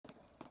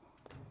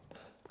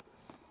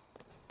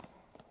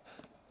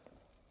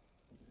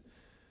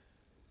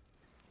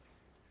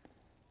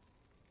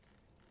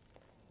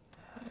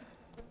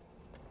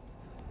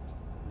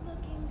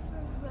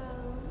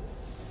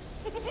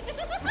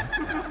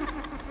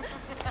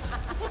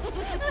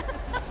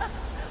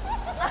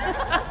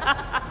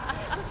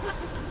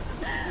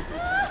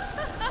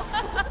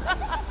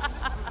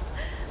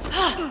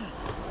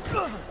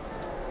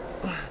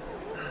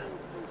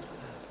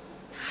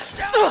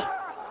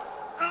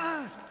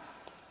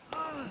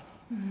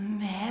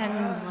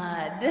Man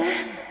blood.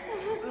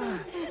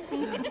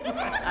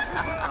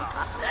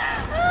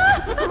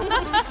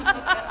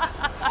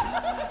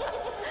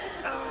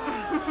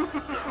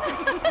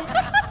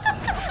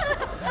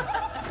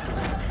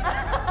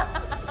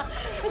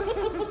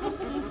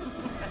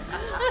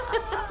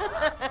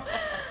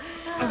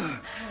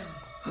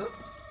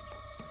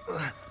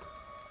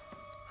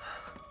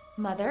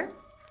 Mother,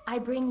 I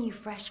bring you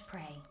fresh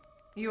prey.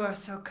 You are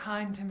so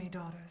kind to me,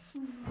 daughters.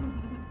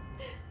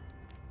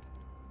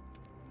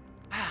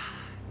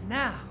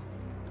 Now,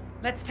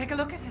 let's take a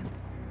look at him.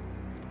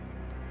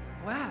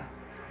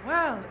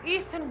 Well,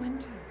 Ethan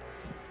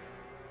Winters.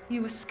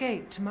 You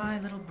escaped my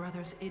little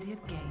brother's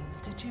idiot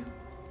games, did you?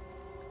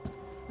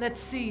 Let's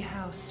see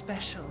how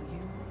special you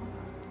are.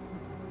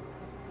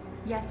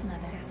 Yes,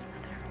 Mother. Yes, Mother.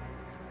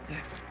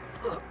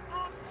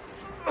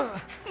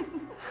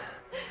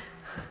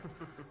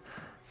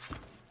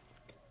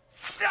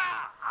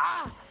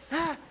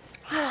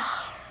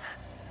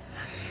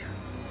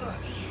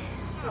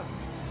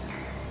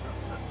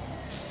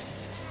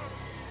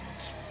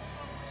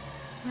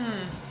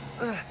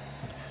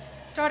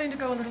 Starting to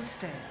go a little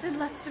stale. Then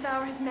let's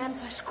devour his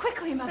man-flesh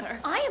quickly, Mother.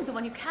 I am the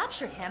one who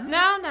captured him.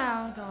 Now,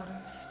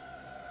 daughters.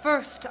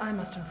 First, I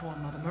must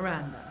inform Mother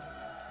Miranda.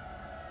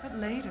 But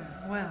later,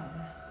 well,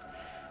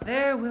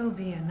 there will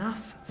be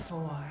enough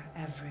for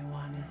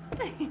everyone.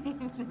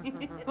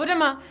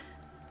 Budama!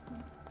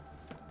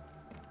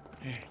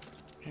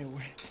 Hey,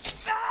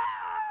 wait.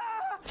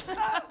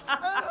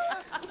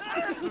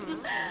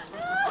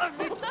 Let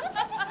me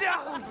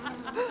down!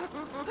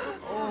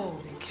 Oh,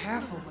 be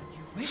careful what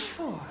you wish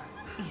for,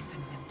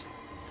 Ethan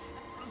Winters.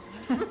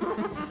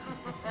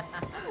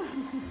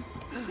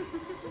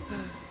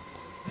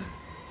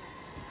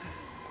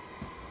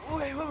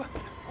 Wait,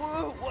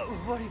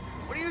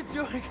 what are you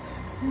doing?